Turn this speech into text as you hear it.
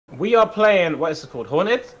We are playing, what is it called?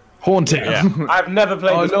 Haunted? Haunted. Yeah. I've never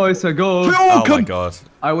played this. no, it's a goal. Oh my god.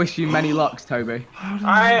 I wish you many lucks, Toby.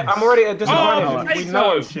 I'm already disappointed. We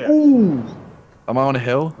know it's shit. Ooh. Am I on a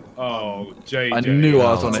hill? Oh, JJ. I knew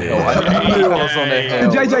I was on a hill. I knew I was on a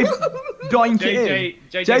hill. JJ, doink it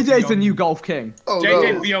in. JJ's the new golf king. Oh,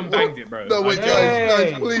 JJ no. beyond banged it, bro. No, wait,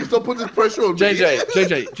 guys, please don't put this pressure on me.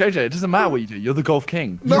 JJ, it doesn't matter what you do. You're the golf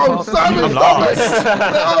king. No, Simon, I'm stop lost.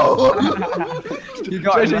 it. No. You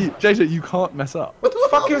got JJ, you can't mess up. What the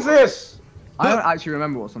fuck is this? I don't actually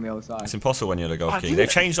remember what's on the other side. It's impossible when you're the golf king. They've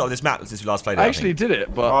changed all this map since we last played it. I actually did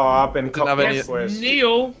it, but Oh, I've been didn't have any. cocked.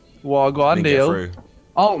 Neil. Well, go on, Neil.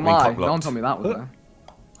 Oh my, cock no one blocked. told me that was there.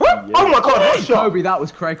 Oh my god, what shot? Toby, that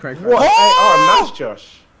was cray. What? Oh, nice,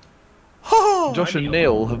 Josh. Josh and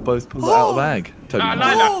Neil have both pulled it out of the bag. Toby. I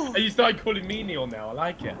like that. And you started calling me Neil now. I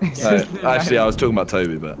like it. No, actually, I was talking about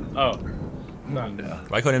Toby, but. Oh. No.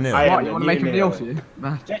 Why call him Neil? I- What, you want to make him Neil. kneel for you?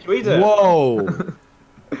 Nah. We did. Whoa!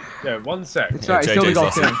 Yeah, 1 sec. It's right, it's still the JJ's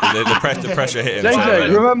golf lost. king. The pressure hit him.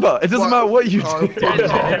 JJ, remember, it doesn't matter what you do.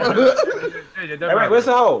 JJ, Hey, don't wait, where's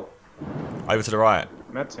the hole? Over to the right.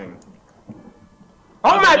 Matting.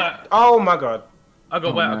 Oh my! Oh my god. I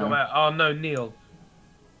got wet. Oh no, Neil.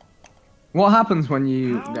 What happens when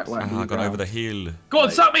you get wet? I got over the hill. Go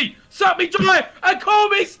on, suck me dry, and call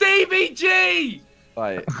me Stevie G.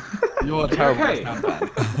 Like, you're a terrible Okay. stand-man.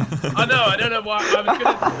 I don't know why. I was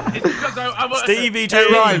gonna. It's because I'm. Stevie G.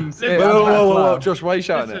 It rhymes. Listen, Whoa, Josh, why are you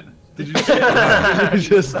shouting Listen. it? Did you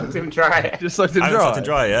just Let him try it. just sucked it I haven't dry? sucked it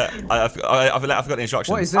dry yet. I forgot the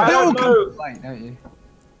instructions. What is I that? don't know. Wait, don't you?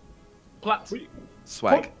 Plat.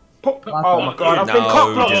 Swag. Oh my god, I've been No,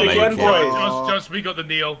 cock-blocked didn't again, make it. boys. Josh, we got the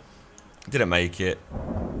Neil. Didn't make it.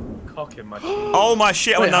 Cock in my cheek. Oh my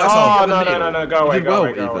shit! I went no, Oh, it's no, go away, did go well,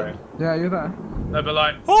 away, go Ethan. away. Yeah, you're there. No, but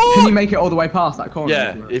like. Can you make it all the way past that corner?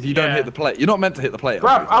 Yeah, if you don't Yeah. hit the plate. You're not meant to hit the plate.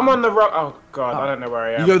 Bruv, I'm on the rock. Oh god, I don't know where I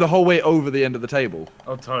You am. go the whole way over the end of the table.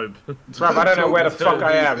 Oh, Tobe. Bruv, I don't know where the fuck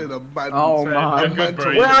I am. In a mad Oh mood. my. You're good,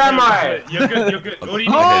 bro. Where am I? You're good. What do you mean?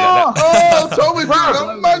 Oh! Oh, Toby's in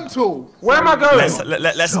a mantle. Where am I going?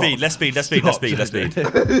 Let's speed. It's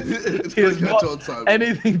He has gonna not get on time.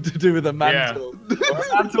 anything to do with a mantle. Or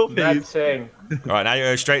a mantle That piece. thing. Alright, now you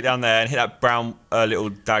go straight down there and hit that brown little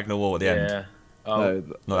diagonal wall at the end. Yeah. Oh, No,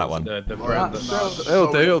 Not that one. the brand.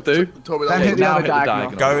 it'll do. Toby, Then that hit was the Now other hit the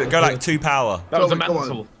diagonal. diagonal. Go like 2 power. That was a Toby, come on.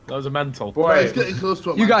 mental. That was a mental. Boy, It's getting close to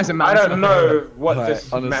a You guys are I mad. don't know what Right, this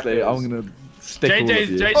map honestly, is. I'm gonna stick all of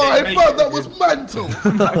you. JJ. Oh, I thought that was mantle.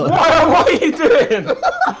 What are you doing?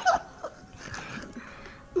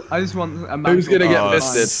 I just want a mantle. Who's gonna get Oh,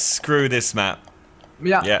 fisted? screw this map.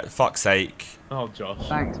 Yeah. Yeah, fuck's sake. Oh, Josh.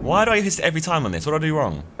 Thanks. Why do I hit it every time on this? What do I do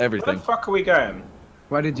wrong? Where Everything. the fuck are we going?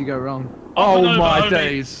 Where did you go wrong? Oh Up and over, my homie.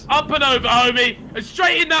 days. Up and over, homie. And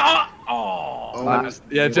straight in that. Oh.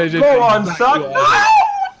 Yeah, JJ. Go on, son.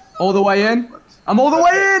 All the way in? I'm all the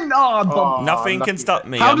way in! Oh, Oh, Nothing lucky. can stop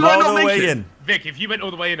me. How I'm did I all not the make way it? in. Vic, if you went all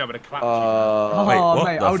the way in, I would have clapped oh, Wait, what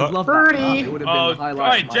mate, the I would have fuck? loved that. Birdie. It would you. have Oh, been the highlight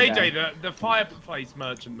right, of my day. JJ, the fireplace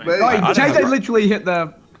merchant, mate. Mate, Right, I don't JJ have- literally hit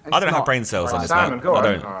the... I don't have brain cells on this Simon, map. go I on.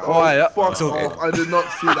 don't. Oh, yeah. fuck It's all off. good. I did not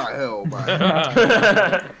see that hill,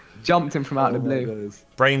 man. Jumped him from out of the blue.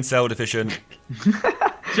 Brain cell deficient.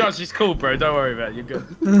 Josh, it's cool, bro. Don't worry about it. You're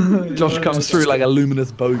good. Josh comes through like a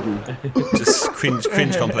luminous bogey. Just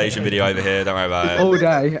cringe compilation video over here. Don't worry about it. All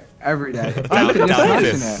day, every day. Down I can just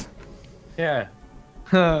imagine fifth. Yeah.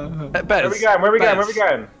 it. Where we going? Where we going? Where we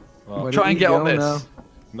going? Where Try did and we get go on this.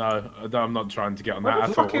 now? No, I'm not trying to get on What that the at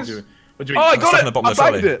all. fuck What is- do you what do you Oh, I mean? got Stuck it! in the bottom I of the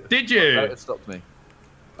bagged trolley. it! Did No, you? it stopped me.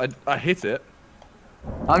 I hit it.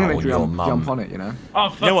 I'm gonna Oh, your jump mum. on it, you know.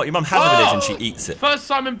 Oh, You know what? Your mum has a village and she eats it. First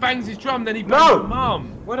Simon bangs his drum, then he bangs No! his mum.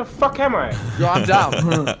 Where the fuck am I? Yo, I'm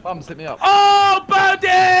down. Mum, sit me up. Oh, Birdie!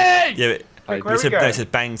 Yeah, Where but we it said, going? no, it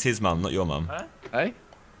said bangs his mum, not your mum. Huh? Hey?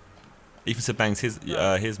 Ethan said bangs his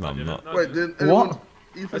mum, not. Wait, did What? anyone...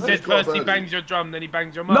 I Ethan said just got first he birdie. bangs your drum, then he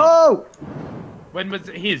bangs your mum. No! When was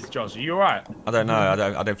it his, Josh? Are you alright? I don't know. I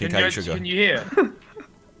don't think I eat sugar. Can you hear?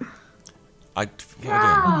 What are you doing?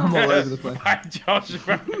 I'm all over the place. Hi, Josh.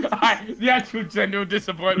 The actual genuine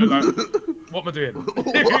disappointment. Like, what am I doing?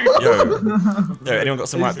 Yo, anyone got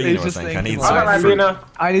some white He's bean or just something? I thinking, need I don't some. like Bina.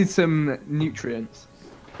 I need some nutrients.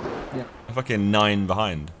 I'm fucking 9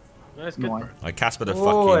 behind. That's good, bro. Like Casper the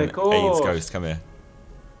Oh my fucking God. AIDS ghost, come here.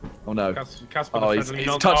 Oh no. Casper Oh, the he's friendly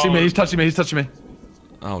touching non- me, he's touching me, he's touching me.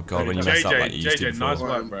 Oh god, when you mess up like you used to JJ, before. nice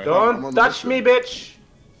work, bro. Don't touch me, bitch.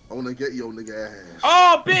 I wanna get your nigga ass.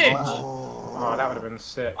 Oh, bitch! Oh, that would have been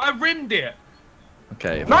sick. I rimmed it.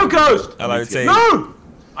 Okay. No ghost! Hello, team. No!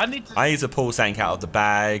 I need to. I need to pull something out of the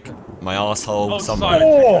bag, my asshole, Oh, somewhere. silent.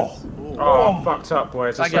 Oh Oh, fucked up,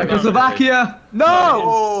 boys. Czechoslovakia. No.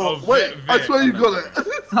 Oh, wait, I swear you got it.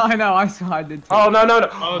 I know. I did too. Oh, no, no, no.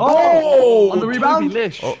 Oh, on the rebound. Toby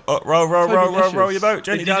Lish. Roll your boat,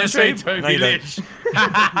 gently Did you down the just say stream. No, Toby you don't. Lish?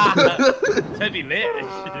 Toby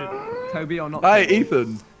Lish. Toby or not? Hey,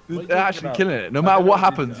 Ethan. They're actually killing it. No matter what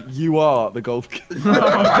happens, you are the golf king.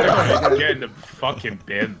 Get in the fucking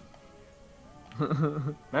bin.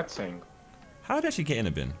 That thing. How did I actually get in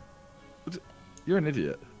a bin? You're an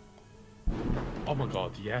idiot. Oh my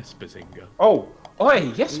god, yes, Bazinga. Oh,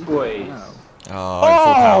 oi, yes, boys.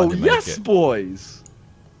 Oh, yes, boys.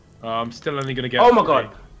 I'm still only gonna get. Oh my god.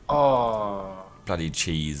 Oh. Bloody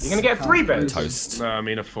cheese. You're gonna get 3 beds. Toast. No, I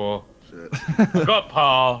mean a 4. Shit. I got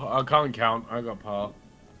par. I can't count. I got par.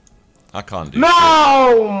 I can't do No!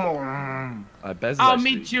 I'll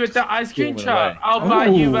meet you at the ice cream Storming truck. away. I'll buy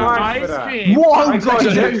you an Right for ice that. cream. What? I got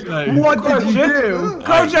you. What did you do?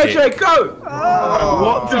 Go, JJ, go!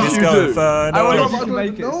 What did Let's you go do? for I no. wanted to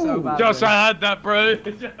make it so bad. Josh, I heard that, bro.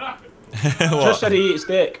 Just said he eats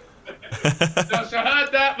dick. Josh, I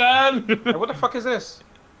heard that, man. Hey, what the fuck is this?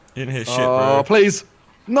 You didn't hear shit, Oh, bro. please.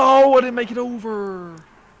 No, I didn't make it over.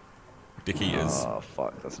 Dick eaters. Oh,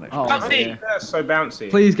 fuck. That's an extra, Oh, Bouncy. dear. That's so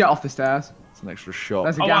bouncy. Please get off the stairs. that's an extra shot.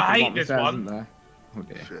 There's a Oh, gap I in hate one of the this stairs, one. isn't there? Oh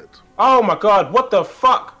dear. Shit. Oh my god, what the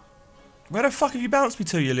fuck? Where the fuck have you bounced me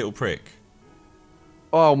to, you little prick?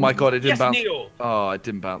 Oh, my God. It didn't Yes, bounce. Neil. Oh, it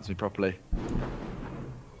didn't bounce me properly.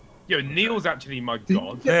 Yo, Neil's actually my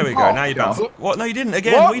god. There we go. Now you bounced. What? No, you didn't.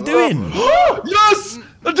 Again. What are you doing? Yes!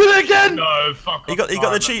 I did it again! No, fuck off. You got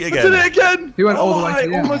the cheat I again. did it again! He went all the way I to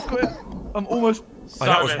the end. almost got it. I'm almost... Oh,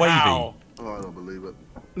 that was wavy. Oh, I don't believe it.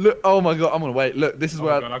 Look, oh my God, I'm gonna wait. Look, this is Oh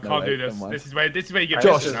where my god, I can't do this. never mind. This is where you get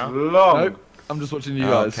Josh. fisted now. Long. Nope, I'm just watching you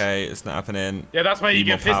guys. Okay, it's not happening. Yeah, that's where you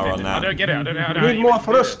Need get more power fisted. on I that. don't get it. I don't know how to. Need more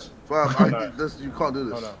thrust. Fam, you can't do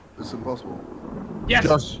this. no. It's impossible. Yes.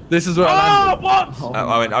 Josh, this is where I Oh, landed. what?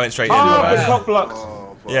 I went straight in. Oh, the Yeah, cock blocks.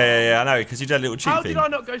 Oh, fuck. yeah, I know, because you did a little cheat How thing. did I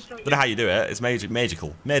not go straight? Don't know how you do it. It's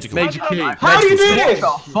magical. Major key. How do you do this?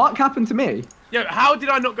 What the fuck happened to me? Yo, how did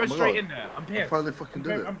I not go my straight God. in there? I'm I pissed. finally fucking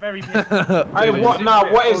did it. I'm very pissed. Hey, what now?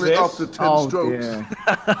 What is Only after this? 10 Oh strokes. dear.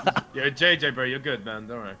 Yo, JJ, bro, you're good, man.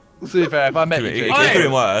 Don't worry. To be fair, if I met you, It JJ, could have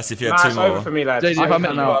been worse if you Nah, had it's two over more. for me, lads. JJ, if I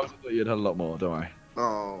met you, know. I thought you'd had a lot more. Don't worry.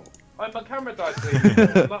 Oh. Oh, my camera died, please.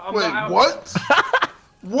 Wait, what?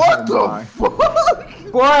 What the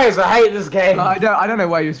fuck? Boys, I hate this game. I don't know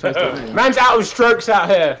where you're supposed to be. Man's out of strokes out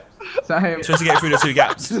here. Same. You're supposed to get through the two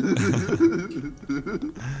gaps.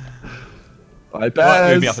 Bye, That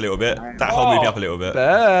moved me Bears. up a little bit. That hole moved me up a little bit.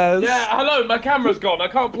 Bears. Yeah, hello, my camera's gone. I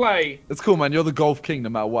can't play. It's cool, man. You're the golf king no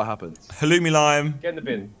matter what happens. Halloumi lime. Get in the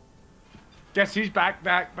bin. Guess who's back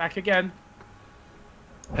again?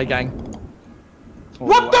 Hey, gang.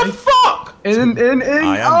 What the fuck? In.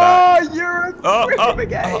 I am Oh, you're a Oh, freaking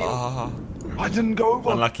game. I didn't go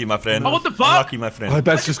over. Unlucky, my friend. Oh, what the fuck? Unlucky, my friend. I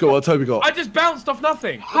best just got what Toby got. I just bounced off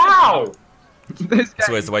nothing. How? This That's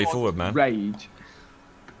always the way game forward, man. Rage.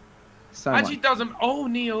 So Actually, much. doesn't. Oh,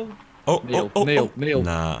 Neil. Oh, Neil.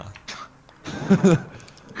 Nah.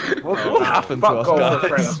 What happened to Fuck us, golf guys? for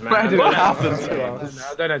friends, Where man. did What it happened happen? to us?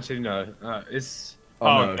 I don't actually know. It's. Oh,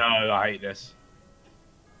 Oh, no. no, I hate this.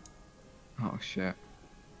 Oh shit.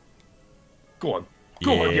 Go on.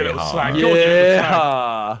 Go on, you little Yeah. slag. Go on, you little slag.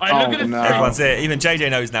 Yeah. Hey, look at Oh, this no. thing. Everyone's it. Even JJ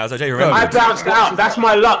knows now, so JJ I remembers. bounced out. That's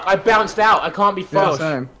my luck. I bounced out. I can't be Yeah, fucked.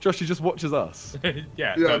 same. Josh, he just watches us. Yeah,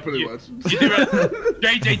 Yeah, no, pretty much. You didn't,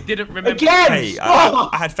 JJ didn't remember. Again! Hey, Oh!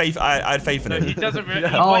 I had faith. I had faith in No, he him. doesn't remember.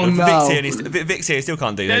 Oh, Vic's no. here, and Vic's here. He still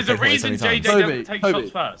can't do that. There's a He's played reason so many JJ times. doesn't take Toby.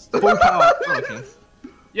 shots first. Full power. Oh, okay.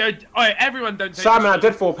 Yo, alright, everyone don't take Simon, I shots.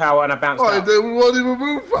 did full power and I bounced Oh, out. they won't even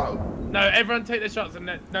move out. No, everyone take their shots and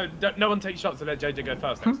let, no one takes shots and let JJ go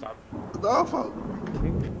first next time. No, fuck.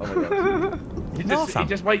 Oh my God. He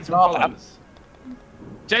just waits and No, follows.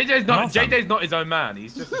 JJ's not his own man.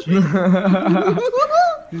 He's just a sheep.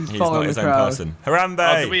 He's He's not following his the own crowd. person. Oh,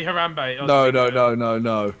 Harambe. do we Harambe? Oh, No, do we no, no, no,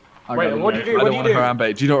 no. I Wait, got what it. did you do? I What don't do you want to do?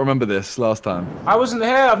 Harambe. Do you not remember this last time? I wasn't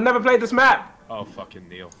here. I've never played this map. Oh, fucking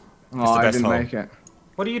Neil. Oh, the I best didn't hole. make it.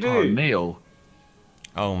 What do you Oh, do? Neil.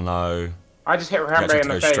 Oh no. I just hit You actually Rambo have in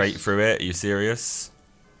to the go face. straight through it. Are you serious?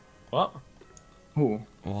 What? Ooh,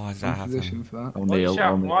 Why did that position happen? for that. Oh, What Neil.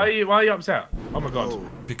 shout? Oh, Neil. Why are you upset? Oh my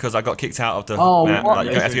god. Because I got kicked out of the Oh, map. what?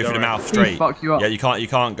 Like, you have to go through the mouth Who straight. fucked you up? Yeah, you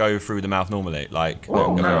can't go through the mouth normally. Like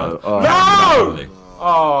Oh, go no. around. Oh. No! Normally.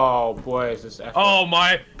 Oh, boys, this is effort. Oh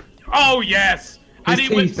my. Oh yes. And His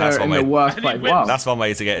he whips, teeth That's are what in the made- worst and he place. whips- Wow. That's one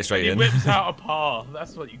way to get it straight he in. whips out a par.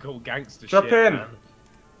 That's what you call gangster Drop shit. in. Man.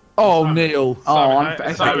 Oh, Neil. Oh, Simon,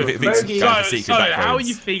 I'm Vic's Bogey. going for secret so back how are roads.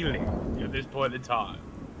 you feeling at this point in time?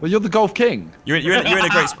 Well, you're the golf king. You're in a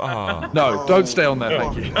great spot. Oh. No, don't stay on there,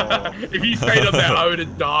 thank you. If you stayed up there, I would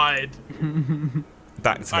have died.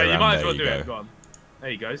 Back to the Alright, you round, might as there well you do go. it. Go on. There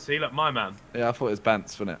you go. See, look, my man. Yeah, I thought it was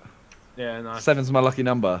Bants, wasn't it? Yeah, nice. 7's my lucky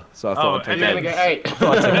number, so I thought I'd take and it. then Get 8. I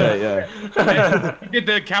thought I'd take it, yeah. You did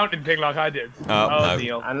the counting thing like I did. no.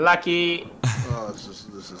 Neil. Unlucky. Oh, this is.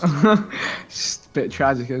 It's a bit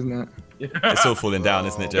tragic, isn't it? It's all falling down,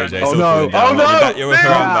 isn't it, JJ? It's Oh, all no. falling down. Oh, no. You're with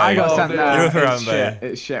I got Harambe. sent You're there. with It's Harambe. shit.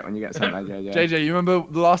 It's shit when you get sent there, JJ. JJ, you remember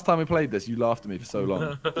the last time we played this? You laughed at me for so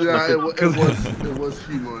long. Yeah, it was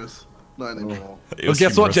humorous. Not anymore. Well,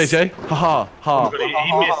 guess what, JJ? Ha ha ha. He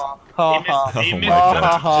missed. He missed.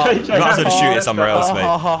 Ha ha. You might as well shoot it somewhere else, mate.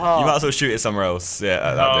 Ha, ha, ha. You might as well shoot it somewhere else.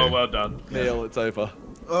 Yeah, that'll Oh, do. well done. Neil, it's over.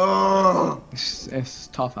 Oh, It's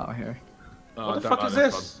tough out here. Oh, What the don't fuck is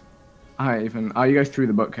like this? I don't even. Oh, you go through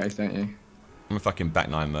the bookcase, don't you? I'm a fucking back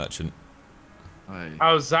 9 merchant. Hey,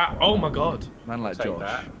 How's that? Oh my god. man like Take Josh.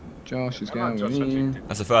 that. Josh is I like going Josh, I in. think.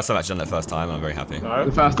 That's the first time I've actually done that first time. I'm very happy. No.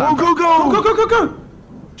 The first Go, time. go, go! Go, go, go, go!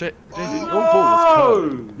 JJ,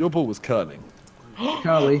 your ball was curling.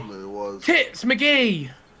 Curly. it was. Tits McGee.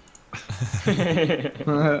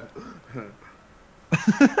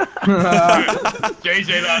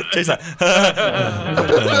 JJ, that. Jay's like,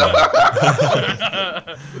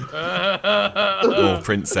 oh,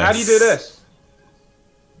 princess. How do you do this?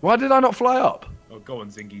 Why did I not fly up? Oh, go on,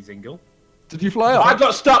 Zingy Zingle. Did you fly up? I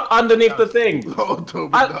got stuck underneath the thing. Oh,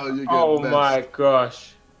 Toby, I- no, you're oh getting my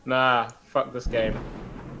gosh. Nah, fuck this game.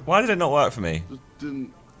 Why did it not work for me? Just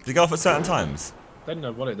didn't. Did it go off at certain times? Don't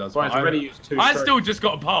know what it does. So I've but already used 2 I strokes. still just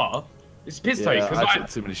got a par. It's piss take Yeah, because I took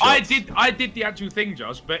too many I shots. did the actual thing,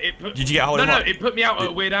 Josh, but it put. Did you get a hold No, of no, what? it put me out at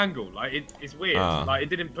a weird angle. Like it's weird. Ah. Like it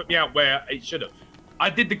didn't put me out where it should have. I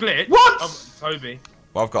did the glitch. What? Toby.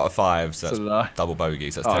 Well, I've got a 5, so So did I. that's double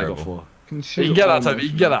bogey, so that's Oh, I terrible. got 4. Can You shoot can get that, almost. Toby. You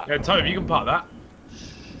can get that. Yeah, Toby, you can part that.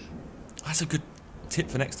 That's a good tip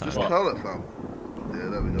for next time. Just curl it, fam. Yeah,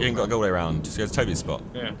 there we go. You ain't got to go all the way around. Just go to Toby's spot.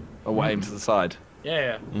 Yeah. Oh, aim to the side.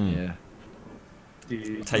 Yeah. Yeah.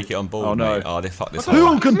 Take it on board, Oh, no. mate. Oh, they fucked this What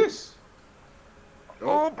hole. the fuck is this?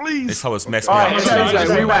 Oh, please. This hole has messed me Alright, up. okay,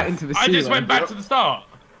 JJ, we went into the I ceiling. just went back to the start.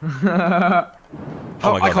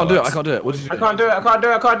 Oh my God, I can't do it. that I can't do it. What did you do? I can't do it. I can't do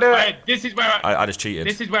it. I can't do it. Right, this is where I just cheated.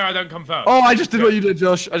 this is where I don't come first. Oh, I just did what you did,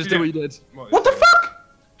 Josh. I just did what you did. What the fuck?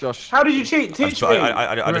 Josh, How did you cheat? Teach me.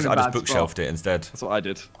 I You're in just a bad bookshelved spot. it instead. that's what I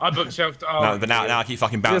did. I bookshelved. Oh, Now, but now I keep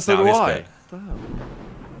fucking Yeah, bouncing so out do of I. this bit.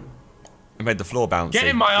 I made the floor bouncy. Get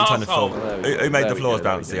in my You turned the arsehole. floor- There we go. Who made There the we floors go,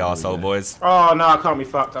 there we bouncy, go, there we arsehole go. boys? Oh no, I can't be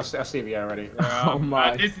fucked. I see the already. Oh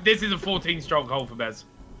my. This is a 14-stroke hole for Bez.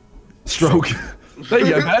 Stroke. There you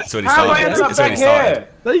go, Bez. It's already How am I started. ended up It's already back started. here?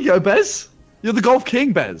 There you go, Bez. You're the golf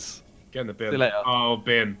king, Bez. Get in the bin. See you later. Oh,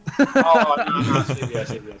 bin. Oh no, I see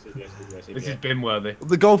This is bin worthy.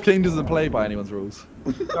 The golf king doesn't play by anyone's rules.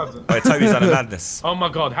 Wait, Toby's done a madness. Oh my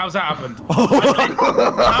god, how's that happened?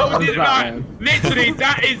 How did that, that? man? Literally,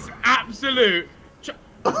 that is absolute.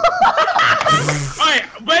 Wait,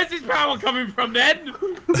 where's his power coming from then?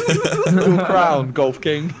 Your crown, golf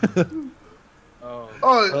king.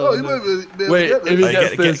 Oh, you might be able Wait, to if get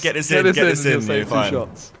he this. gets get this, this in, get this and he'll in, save you're 2 fine.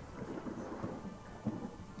 shots.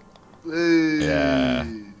 Hey. Yeah.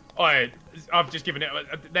 Alright, I've just given it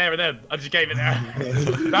there and then. I just gave it there.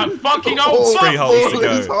 That fucking Oh, old Three fuck! holes to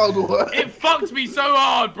boy, it's go. hard work. It fucked me so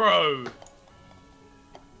hard, bro.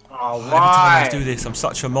 Oh Every time I why? do this, I'm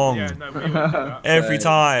such a mong. Yeah, no, we all do that. Every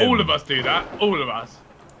time. All of us do that. All of us.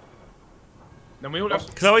 Then we all have.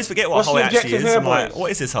 Because I always forget what What's hole the it actually objective is. here, I'm like, boys?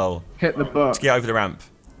 what is this hole? Hit the book. Get over the ramp.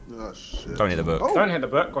 Oh shit. Don't hit the book. Oh. Don't hit the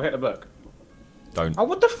book. Go hit the book. Don't. Oh,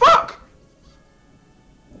 what the fuck?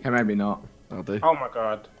 Okay, maybe not. I'll do. Oh my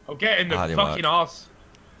god. Oh, get in the Ah, didn't fucking work. arse.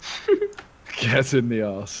 Get in the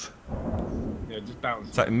arse. Yeah, just bounce.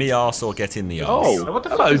 It's like me arse or get in the arse. Oh, What the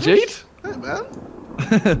hello, fuck is Jeet. Hey man.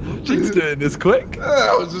 Jeet's doing this quick. Yeah,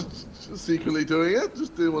 I was just secretly doing it.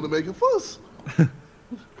 Just didn't want to make a fuss.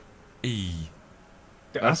 E.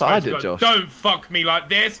 That's what I did, Josh. Don't fuck me like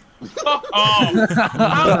this. Fuck off.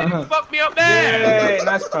 How did it fuck me up there? Yay,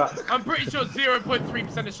 nice cut. I'm pretty sure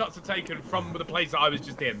 0.3% of shots are taken from the place that I was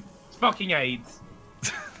just in. It's fucking AIDS.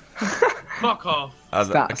 Fuck off.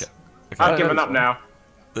 Stats. I've given up now.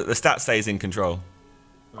 The stat stays in control.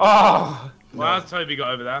 Oh. Well, how's Toby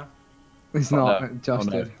got over there? It's not. no. Josh Oh,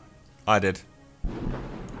 no. did. I did.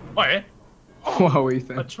 Wait, What were you I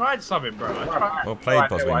thinking? tried something, bro. I tried. Well played,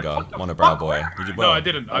 Boswinger. Monobrow boy. Did you well? No, I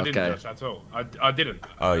didn't. I didn't, Okay. Josh, at all. I didn't.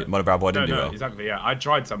 Oh, Monobrow boy No, didn't do no, well. exactly, yeah. I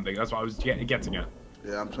tried something. That's what I was getting at.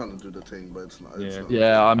 Yeah, I'm trying to do the thing, but it's not. It's Yeah. not.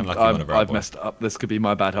 Yeah, Unlucky one, a I've boy. messed up. This could be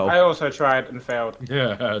my bad hole. I also tried and failed.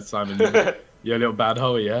 Yeah, Simon. You're a little bad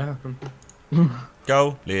hole, yeah?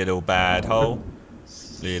 Go, little bad hole.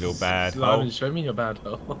 Little bad Simon, hole. show me your bad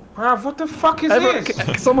hole. Bruv, what the fuck is Hey, this?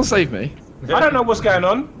 look, someone save me. I don't know what's going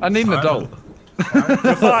on. I need an adult.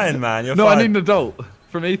 You're fine, man. You're No, fine. I need an adult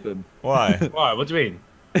from Ethan. Why? Why? What do you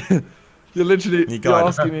mean? You're literally Need you're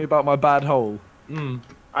guidance. asking me about my bad hole.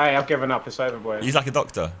 I've given up. It's over, boys. He's like a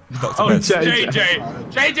doctor. Doctor Oh, Best.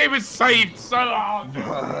 JJ was saved so hard.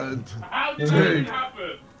 Man. How did that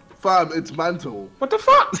happen? Fam, it's mantle. What the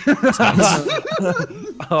fuck?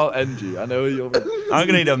 I'll end you. I know you're I'm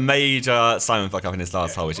gonna need a major Simon fuck up in his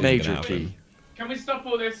last hole, which isn't major gonna happen. key. Can we stop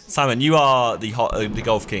all this? Simon, you are the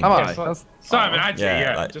golf king. Am I? Yes, That's- Simon, actually, Yeah,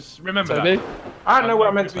 yeah. like- Just remember Toby? that. I don't know where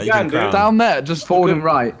I'm meant to Oh, be you can going, dude. crown. Down there, just Forward and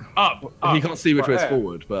right. Up, up. You can't see which way it's Right.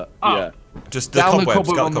 forward, but Up. yeah. Just the Down the cobwebs.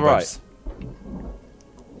 cobweb Got on the the cobwebs.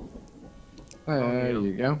 There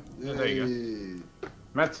you go. Yeah, there you Hey,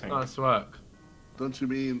 Mad thing. Nice work. don't you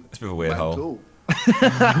mean It's a bit of a weird hole.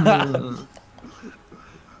 mantle?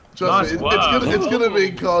 Trust Nice me, work. it's gonna be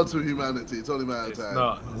in Cards for Humanity. It's only a matter of It's time.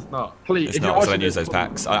 not. It's not. Please, It's if you're not, so I watching don't use this- those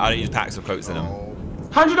packs. I don't use packs with quotes in them.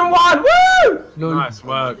 101. Woo! No. Nice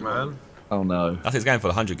work, man. Oh no. That's his game for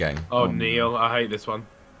the 100 game. Oh, Neil, I hate this one.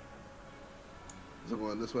 Is it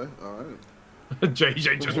going this way? Alright.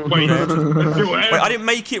 JJ just waited. Wait, I didn't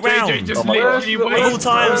make it round. JJ just my literally God. Of all waited.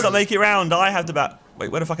 times that make it round, I have the bat. Wait,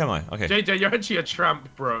 where the fuck am I? Okay. JJ, you're actually a tramp,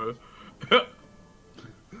 bro. I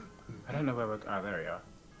don't know where we're. Oh, there we are.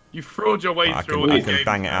 You fraud your way I through all can these games.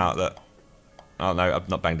 bang it out. That. Oh no, I've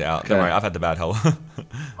not banged it out. Okay. Don't worry, I've had the bad hole.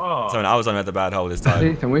 Oh, Sorry, I was on the bad hole this time.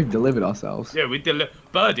 Ethan, we've delivered ourselves. yeah, we did.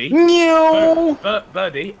 Birdie. No.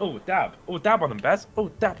 Birdie. Oh, dab. Oh, dab on them, Bez. Oh,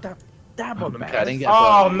 dab, dab. Dab on them, I didn't Bez. get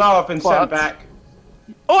Oh birdie. no, I've been What? sent back.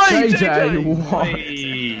 Oi, JJ, what?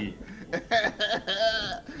 Hey.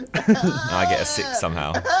 I get a 6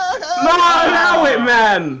 somehow. No, allow it,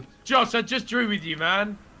 man. Josh, I just drew with you,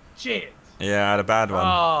 man. Shit. Yeah, I had a bad one.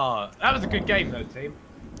 Oh, that was a good game, though, team.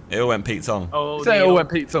 It all went Pete's on. Oh, Say it Neil. all went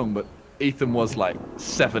Pete Tong, but Ethan was like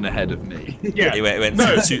 7 ahead of me. Yeah. It went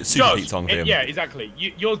No, super Josh, Pete's on for him. Yeah, exactly.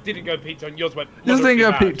 Yours didn't go Pete on. Yours went. Just didn't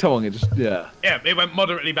go moderately Pete Tong. It just yeah. bad. Yeah, it went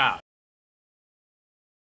moderately bad.